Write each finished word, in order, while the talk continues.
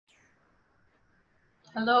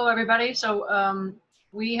Hello, everybody. So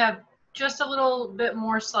we have just a little bit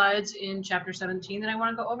more slides in chapter 17 that I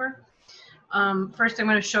want to go over. First, I'm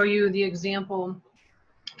going to show you the example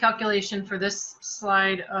calculation for this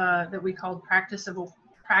slide that we called practice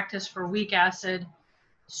for weak acid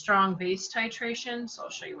strong base titration. So I'll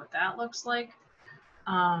show you what that looks like.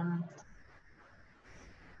 And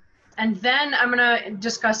then I'm going to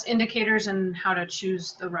discuss indicators and how to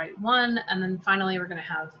choose the right one. And then finally, we're going to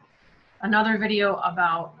have another video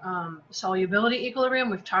about solubility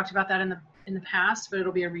equilibrium. We've talked about that in the past, but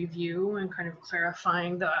it'll be a review and kind of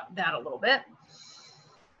clarifying that a little bit.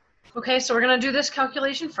 Okay, so we're going to do this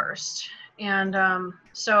calculation first. And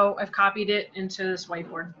so I've copied it into this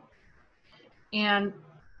whiteboard. And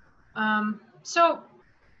so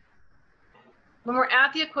when we're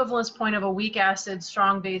at the equivalence point of a weak acid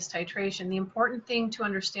strong base titration, the important thing to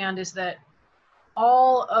understand is that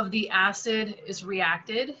all of the acid is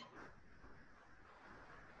reacted.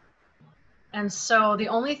 And so the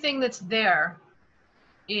only thing that's there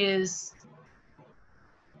is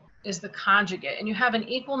the conjugate, and you have an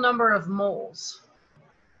equal number of moles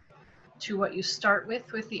to what you start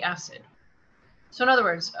with the acid. So in other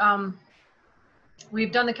words,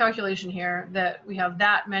 we've done the calculation here that we have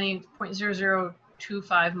that many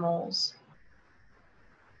 0.0025 moles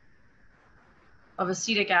of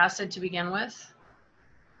acetic acid to begin with.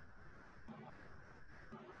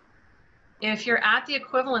 If you're at the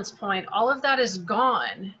equivalence point, all of that is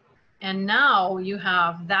gone, and now you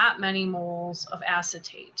have that many moles of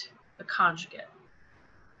acetate, the conjugate.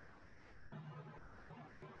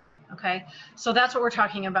 Okay, so that's what we're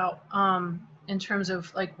talking about in terms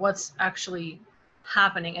of like what's actually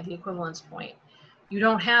happening at the equivalence point. You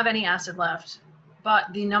don't have any acid left,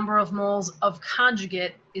 but the number of moles of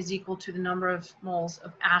conjugate is equal to the number of moles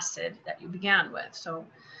of acid that you began with. So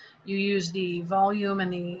you use the volume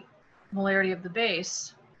and the molarity of the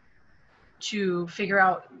base to figure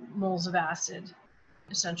out moles of acid,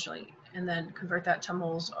 essentially, and then convert that to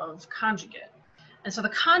moles of conjugate. And so the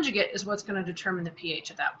conjugate is what's going to determine the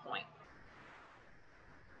pH at that point.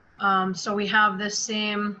 So we have this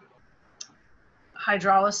same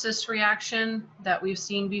hydrolysis reaction that we've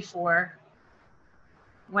seen before.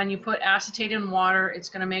 When you put acetate in water, it's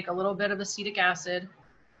going to make a little bit of acetic acid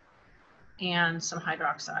and some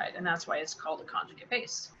hydroxide, and that's why it's called a conjugate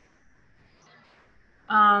base.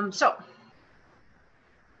 So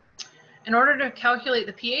in order to calculate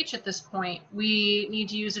the pH at this point, we need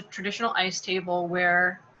to use a traditional ice table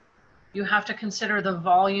where you have to consider the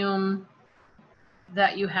volume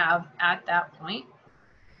that you have at that point.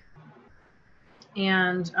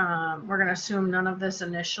 And we're going to assume none of this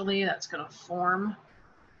initially. That's going to form.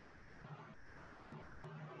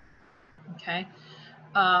 Okay.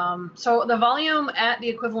 So the volume at the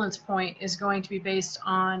equivalence point is going to be based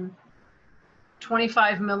on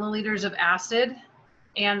 25 milliliters of acid.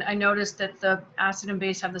 And I noticed that the acid and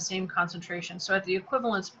base have the same concentration. So at the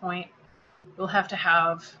equivalence point, you'll have to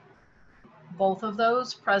have both of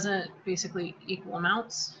those present, basically equal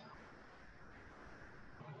amounts.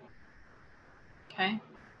 Okay,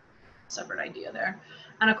 separate idea there.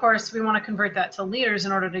 And of course, we want to convert that to liters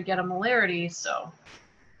in order to get a molarity. So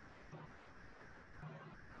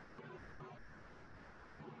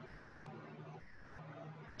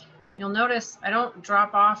you'll notice I don't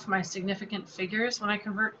drop off my significant figures when I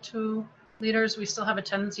convert to liters. We still have a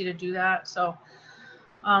tendency to do that. So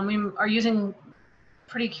we are using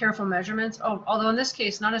pretty careful measurements. Oh, although in this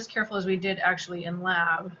case, not as careful as we did actually in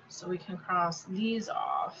lab. So we can cross these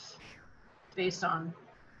off based on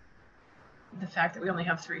the fact that we only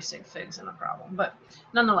have 3 sig figs in the problem. But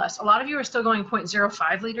nonetheless, a lot of you are still going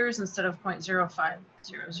 0.05 liters instead of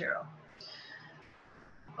 0.0500.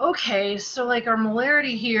 Okay, so like our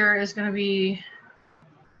molarity here is going to be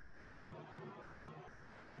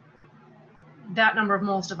that number of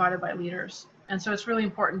moles divided by liters. And so it's really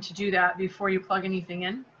important to do that before you plug anything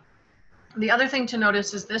in. The other thing to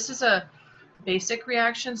notice is this is a basic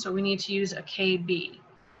reaction, so we need to use a Kb.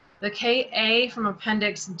 The Ka from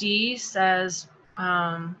Appendix D says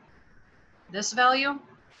this value.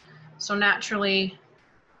 So naturally,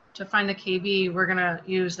 to find the Kb, we're going to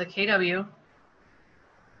use the Kw.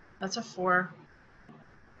 That's a 4.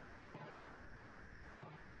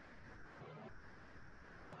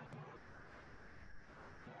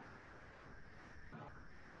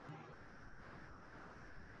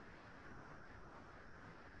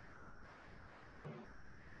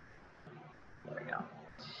 There we go.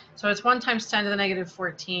 So it's 1 times 10 to the negative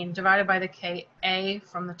 14 divided by the Ka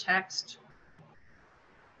from the text.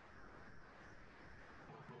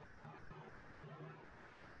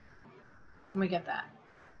 And we get that.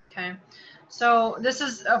 Okay, so this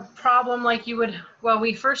is a problem like you would, well,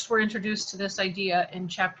 we first were introduced to this idea in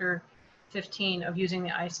chapter 15 of using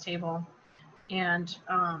the ICE table. And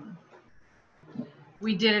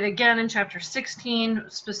we did it again in chapter 16,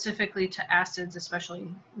 specifically to acids, especially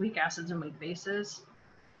weak acids and weak bases.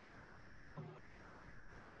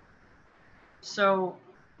 So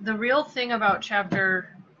the real thing about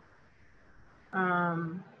chapter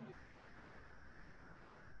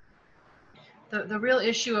the real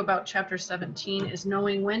issue about chapter 17 is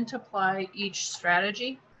knowing when to apply each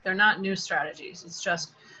strategy. They're not new strategies. It's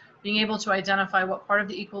just being able to identify what part of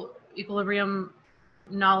the equilibrium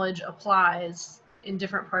knowledge applies in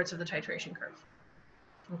different parts of the titration curve.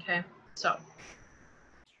 Okay, so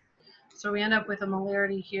we end up with a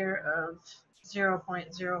molarity here of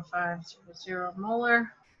 0.0500 molar,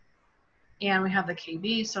 and we have the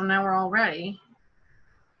KB, so now we're all ready.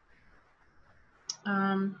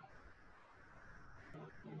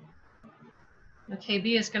 The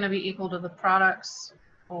KB is going to be equal to the products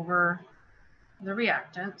over the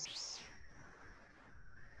reactants.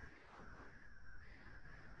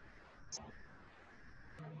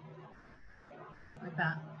 Like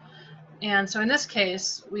that. And so in this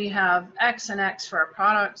case, we have X and X for our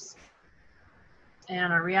products,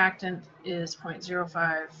 and our reactant is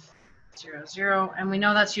 0.0500, and we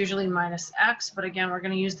know that's usually minus X, but again, we're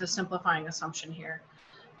going to use the simplifying assumption here.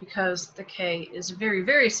 Because the K is very,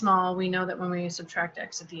 very small, we know that when we subtract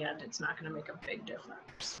X at the end, it's not going to make a big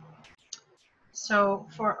difference. So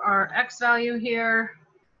for our X value here,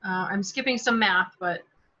 I'm skipping some math, but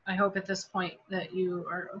I hope at this point that you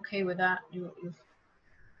are okay with that. You've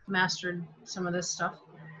mastered some of this stuff.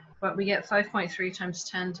 But we get 5.3 times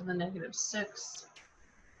 10 to the negative 6.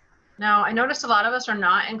 Now, I noticed a lot of us are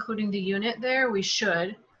not including the unit there. We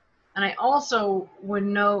should. And I also would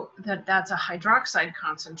note that that's a hydroxide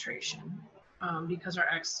concentration because our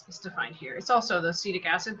X is defined here. It's also the acetic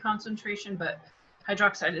acid concentration, but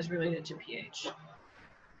hydroxide is related to pH.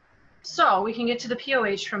 So we can get to the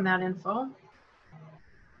pOH from that info.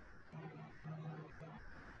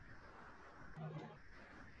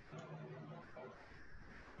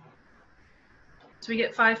 So we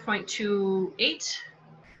get 5.28.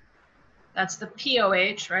 That's the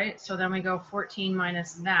pOH, right? So then we go 14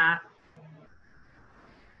 minus that.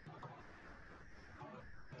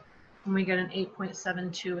 And we get an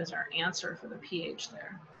 8.72 as our answer for the pH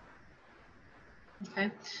there. Okay,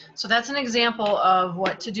 so that's an example of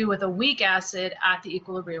what to do with a weak acid at the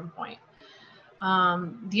equilibrium point.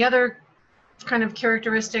 The other kind of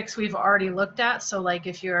characteristics we've already looked at. So like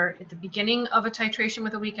if you're at the beginning of a titration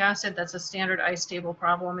with a weak acid, that's a standard ICE table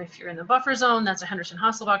problem. If you're in the buffer zone, that's a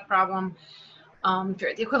Henderson-Hasselbalch problem. If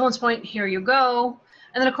you're at the equivalence point, here you go.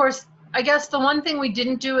 And then of course, I guess the one thing we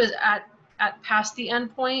didn't do is at past the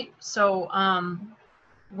end point. So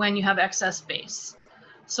when you have excess base.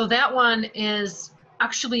 So that one is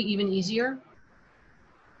actually even easier.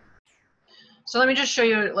 So let me just show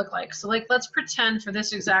you what it looked like. So like, let's pretend for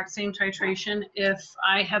this exact same titration, if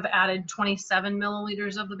I have added 27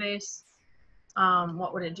 milliliters of the base,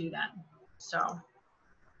 what would it do then? So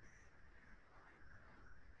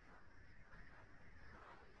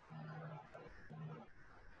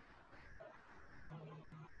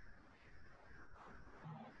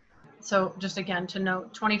just again to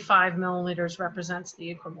note, 25 milliliters represents the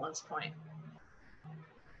equivalence point.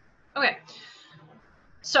 Okay,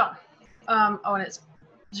 so, oh, and it's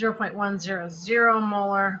 0.100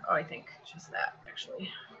 molar. Oh, I think just that actually.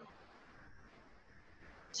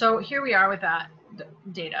 So here we are with that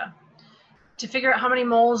data. To figure out how many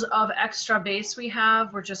moles of extra base we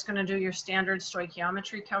have, we're just going to do your standard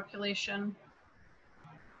stoichiometry calculation.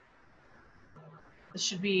 This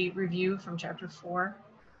should be review from chapter 4.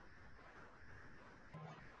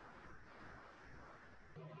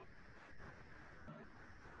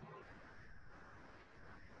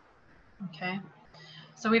 Okay,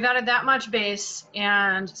 so we've added that much base,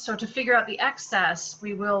 and so to figure out the excess,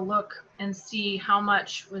 we will look and see how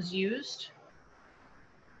much was used.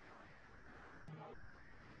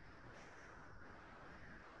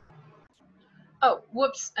 Oh,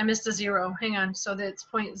 whoops, I missed a 0. Hang on, so that's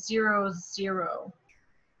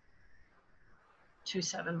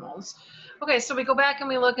 0.0027 moles. Okay, so we go back and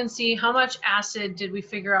we look and see how much acid did we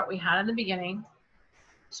figure out we had in the beginning.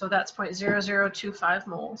 So that's 0.0025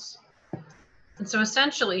 moles. And so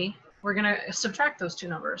essentially, we're going to subtract those two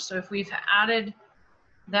numbers. So if we've added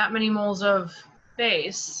that many moles of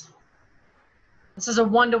base, this is a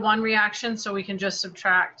 1-to-1 reaction, so we can just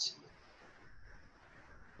subtract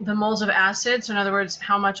the moles of acid. So in other words,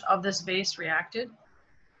 how much of this base reacted.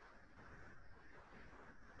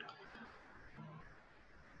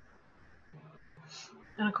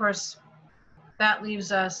 And of course, that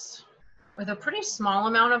leaves us with a pretty small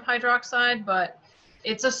amount of hydroxide, but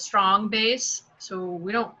it's a strong base, so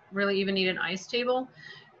we don't really even need an ice table.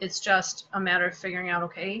 It's just a matter of figuring out,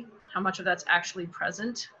 okay, how much of that's actually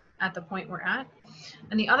present at the point we're at.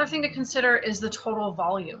 And the other thing to consider is the total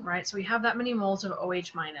volume, right? So we have that many moles of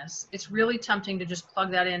OH minus. It's really tempting to just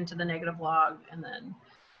plug that into the negative log and then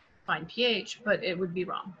find pH, but it would be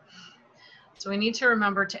wrong. So we need to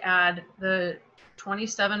remember to add the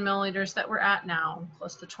 27 milliliters that we're at now,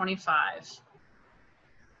 plus the 25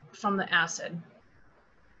 from the acid.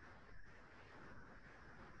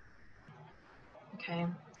 Okay,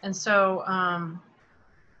 and so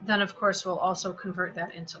then of course we'll also convert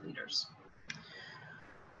that into liters.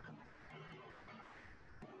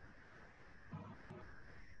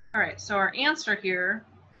 All right, so our answer here,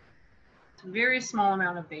 it's a very small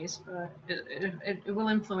amount of base, but it will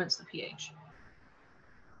influence the pH.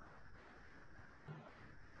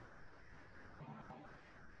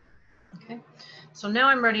 Okay, so now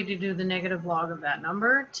I'm ready to do the negative log of that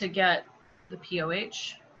number to get the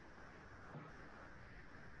pOH.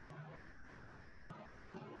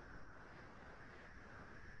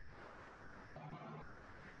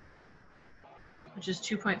 Which is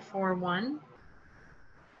 2.41.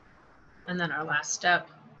 And then our last step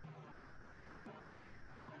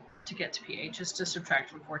to get to pH is to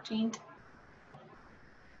subtract from 14.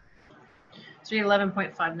 So we get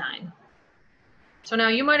 11.59. So now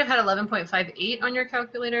you might have had 11.58 on your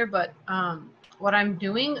calculator, but what I'm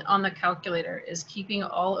doing on the calculator is keeping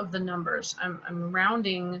all of the numbers. I'm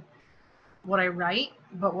rounding what I write,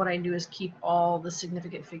 but what I do is keep all the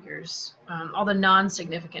significant figures, all the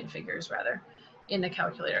non-significant figures rather, in the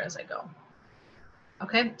calculator as I go.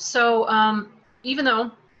 Okay, so even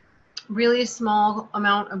though really small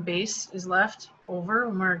amount of base is left over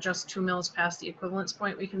when we're just 2 mils past the equivalence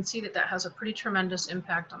point, we can see that that has a pretty tremendous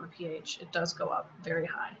impact on the pH. It does go up very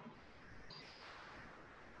high.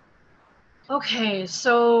 Okay,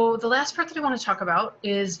 so the last part that I want to talk about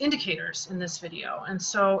is indicators in this video. And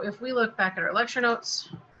so if we look back at our lecture notes,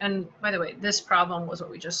 and by the way, this problem was what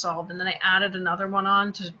we just solved, and then I added another one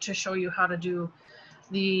on to show you how to do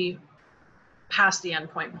the past the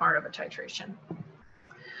endpoint part of a titration.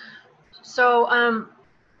 So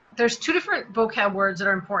there's two different vocab words that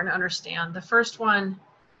are important to understand. The first one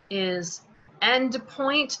is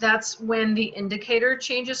endpoint. That's when the indicator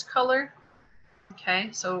changes color. Okay,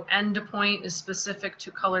 so endpoint is specific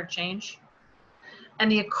to color change.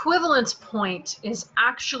 And the equivalence point is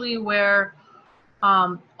actually where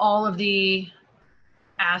all of the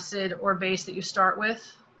acid or base that you start with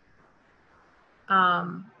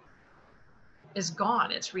is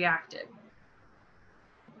gone, it's reacted.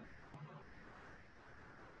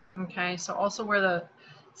 Okay, so also where the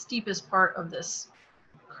steepest part of this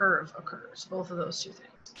curve occurs, both of those two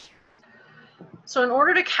things. So in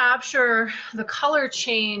order to capture the color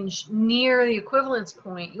change near the equivalence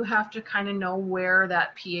point, you have to kind of know where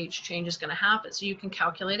that pH change is going to happen. So you can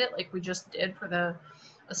calculate it like we just did for the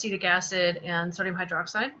acetic acid and sodium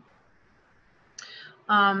hydroxide.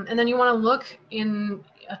 And then you want to look in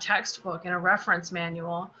a textbook, in a reference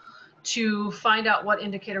manual, to find out what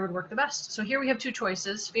indicator would work the best. So here we have two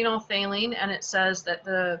choices, phenolphthalein, and it says that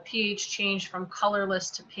the pH change from colorless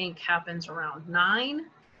to pink happens around 9.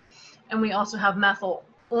 And we also have methyl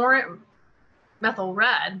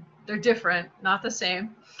red. They're different, not the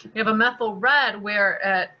same. We have a methyl red where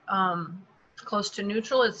at close to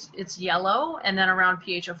neutral it's yellow, and then around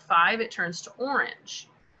pH of 5 it turns to orange.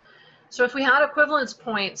 So if we had equivalence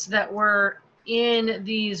points that were in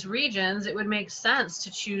these regions, it would make sense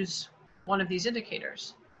to choose one of these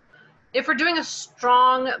indicators. If we're doing a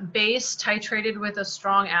strong base titrated with a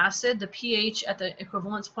strong acid, the pH at the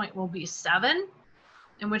equivalence point will be 7,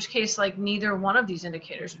 in which case like neither one of these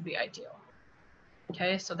indicators would be ideal.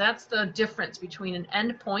 Okay, so that's the difference between an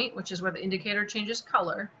endpoint, which is where the indicator changes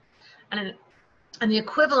color, and the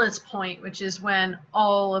equivalence point, which is when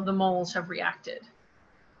all of the moles have reacted.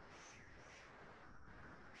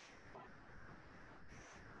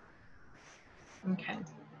 Okay,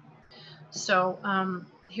 so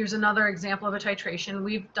here's another example of a titration.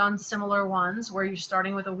 We've done similar ones where you're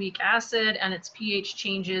starting with a weak acid and its pH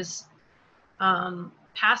changes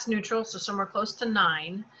past neutral, so somewhere close to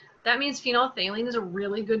 9. That means phenolphthalein is a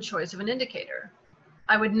really good choice of an indicator.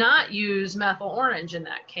 I would not use methyl orange in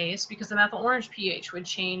that case because the methyl orange pH would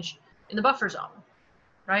change in the buffer zone,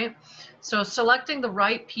 right? So selecting the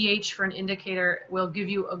right pH for an indicator will give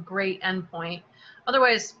you a great endpoint.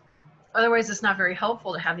 Otherwise it's not very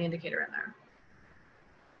helpful to have the indicator in there.